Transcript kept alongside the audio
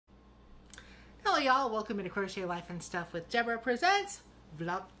Hello y'all, welcome to Crochet Life and Stuff with Deborah presents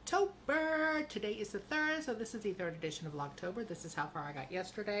Vlogtober. Today is the 3rd, so this is the 3rd edition of Vlogtober. This is how far I got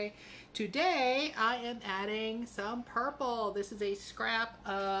yesterday. Today I am adding some purple. This is a scrap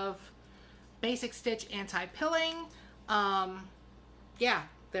of basic stitch anti-pilling. Yeah,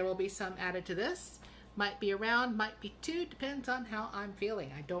 there will be some added to this. Might be around, might be two, depends on how I'm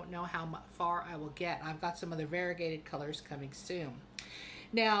feeling. I don't know how far I will get. I've got some other variegated colors coming soon.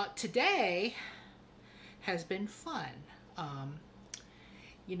 Now, today has been fun.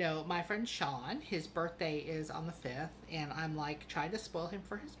 You know, my friend Sean, his birthday is on the 5th, and I'm like trying to spoil him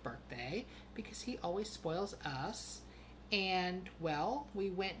for his birthday because he always spoils us. And, well,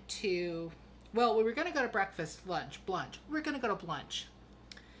 we were going to go to breakfast, lunch. We were going to go to lunch.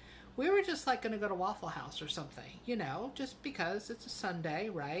 We were just like going to go to Waffle House or something, you know, just because it's a Sunday,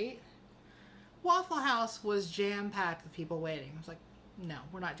 right? Waffle House was jam-packed with people waiting. I was like, no,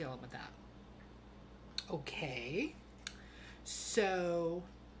 we're not dealing with that. Okay. So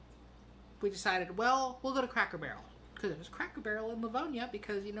we decided, well, we'll go to Cracker Barrel because there's Cracker Barrel in Livonia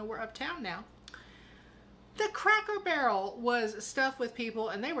because, you know, we're uptown now. The Cracker Barrel was stuffed with people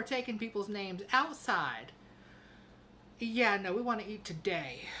and they were taking people's names outside. Yeah, no, we want to eat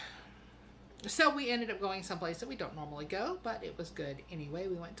today. So we ended up going someplace that we don't normally go, but it was good anyway.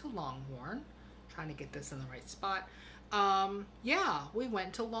 We went to Longhorn, trying to get this in the right spot. Yeah, we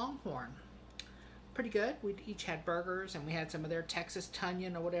went to Longhorn. Pretty good. We each had burgers and we had some of their Texas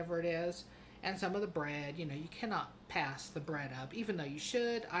Tunyon or whatever it is and some of the bread. You know, you cannot pass the bread up, even though you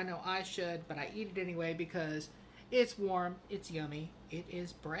should. I know I should, but I eat it anyway because it's warm, it's yummy, it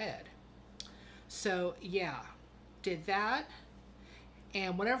is bread. So yeah, did that.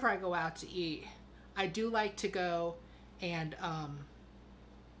 And whenever I go out to eat, I do like to go and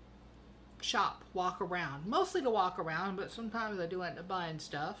shop, walk around. Mostly to walk around, but sometimes I do end up buying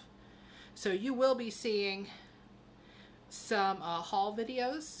stuff. So you will be seeing some haul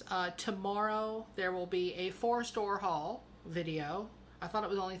videos. Tomorrow there will be a 4-store haul video. I thought it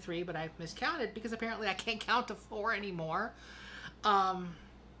was only 3, but I miscounted because apparently I can't count to 4 anymore.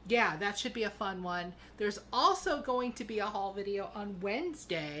 Yeah, that should be a fun one. There's also going to be a haul video on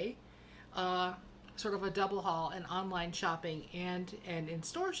Wednesday, sort of a double haul in online shopping and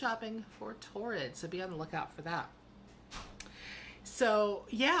in-store shopping for Torrid. So be on the lookout for that. So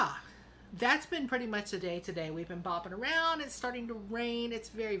yeah, that's been pretty much the day today. We've been bopping around. It's starting to rain. It's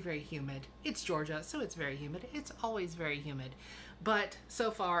very, very humid. It's Georgia, so it's very humid. It's always very humid. But so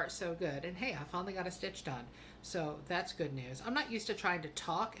far, so good. And hey, I finally got a stitch done. So that's good news. I'm not used to trying to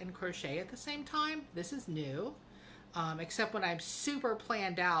talk and crochet at the same time. This is new, except when I'm super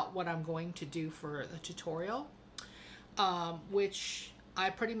planned out what I'm going to do for the tutorial, which I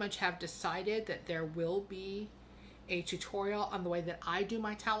pretty much have decided that there will be a tutorial on the way that I do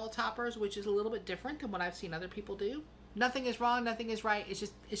my towel toppers, which is a little bit different than what I've seen other people do. Nothing is wrong, nothing is right.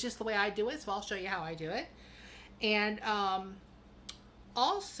 It's just the way I do it, so I'll show you how I do it. And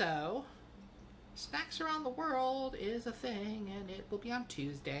also, Snacks Around the World is a thing, and it will be on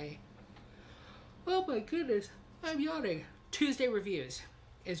Tuesday. Oh my goodness, I'm yawning. Tuesday reviews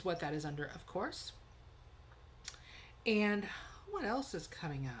is what that is under, of course. And what else is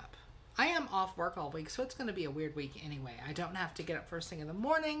coming up? I am off work all week, so it's going to be a weird week anyway. I don't have to get up first thing in the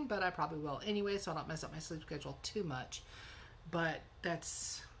morning, but I probably will anyway, so I don't mess up my sleep schedule too much. But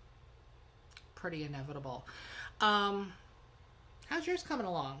that's pretty inevitable. How's yours coming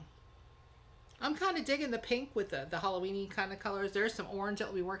along? I'm kind of digging the pink with the Halloween-y kind of colors. There's some orange that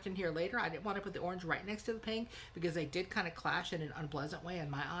will be worked in here later. I didn't want to put the orange right next to the pink because they did kind of clash in an unpleasant way in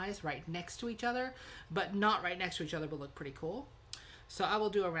my eyes, right next to each other, but not right next to each other, but look pretty cool. So I will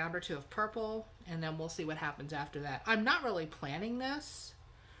do a round or 2 of purple, and then we'll see what happens after that. I'm not really planning this.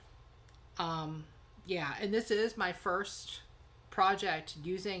 Yeah, and this is my first project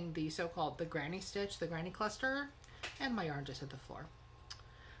using the so-called the granny stitch, the granny cluster, and my yarn just hit the floor.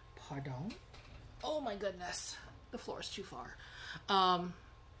 Pardon? Oh my goodness, the floor is too far.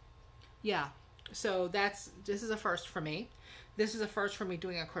 Yeah, so this is a first for me. This is a first for me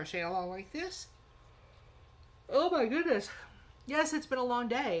doing a crochet along like this. Oh my goodness. Yes, it's been a long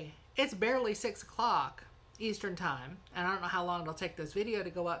day. It's barely 6 o'clock Eastern time, and I don't know how long it'll take this video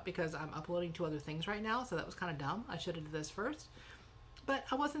to go up because I'm uploading 2 other things right now, so that was kind of dumb. I should have done this first, but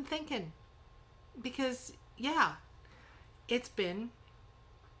I wasn't thinking because, yeah, it's been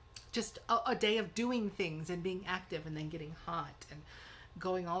just a day of doing things and being active and then getting hot and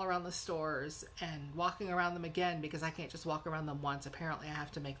going all around the stores and walking around them again because I can't just walk around them once. Apparently I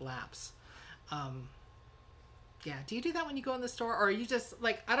have to make laps. Yeah, do you do that when you go in the store? Or are you just,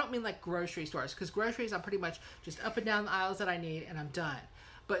 like, I don't mean like grocery stores, because groceries I'm pretty much just up and down the aisles that I need and I'm done.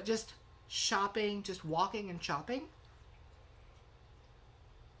 But just shopping, just walking and shopping,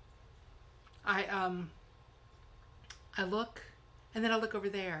 I look, and then I look over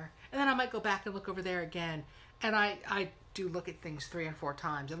there, and then I might go back and look over there again, and I do look at things 3 and 4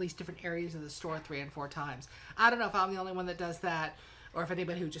 times, at least different areas of the store 3 and 4 times. I don't know if I'm the only one that does that, or if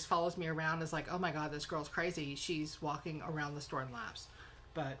anybody who just follows me around is like, oh my god, this girl's crazy, she's walking around the store in laps.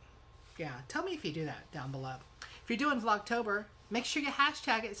 But yeah, tell me if you do that down below. If you're doing Vlogtober, make sure you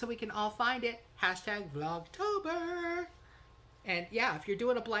hashtag it so we can all find it. Hashtag Vlogtober. And yeah, if you're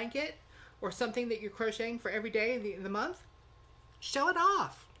doing a blanket or something that you're crocheting for every day in the month, show it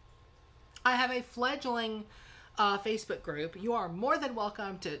off. I have a fledgling Facebook group. You are more than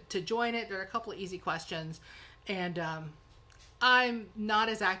welcome to join it. There are a couple of easy questions, and I'm not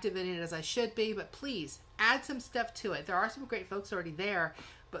as active in it as I should be, but please add some stuff to it. There are some great folks already there,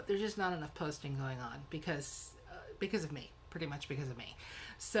 but there's just not enough posting going on because of me, pretty much because of me.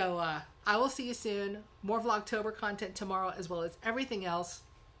 So I will see you soon. More Vlogtober content tomorrow, as well as everything else.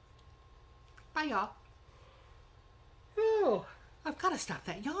 Bye, y'all. Oh, I've got to stop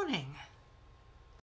that yawning.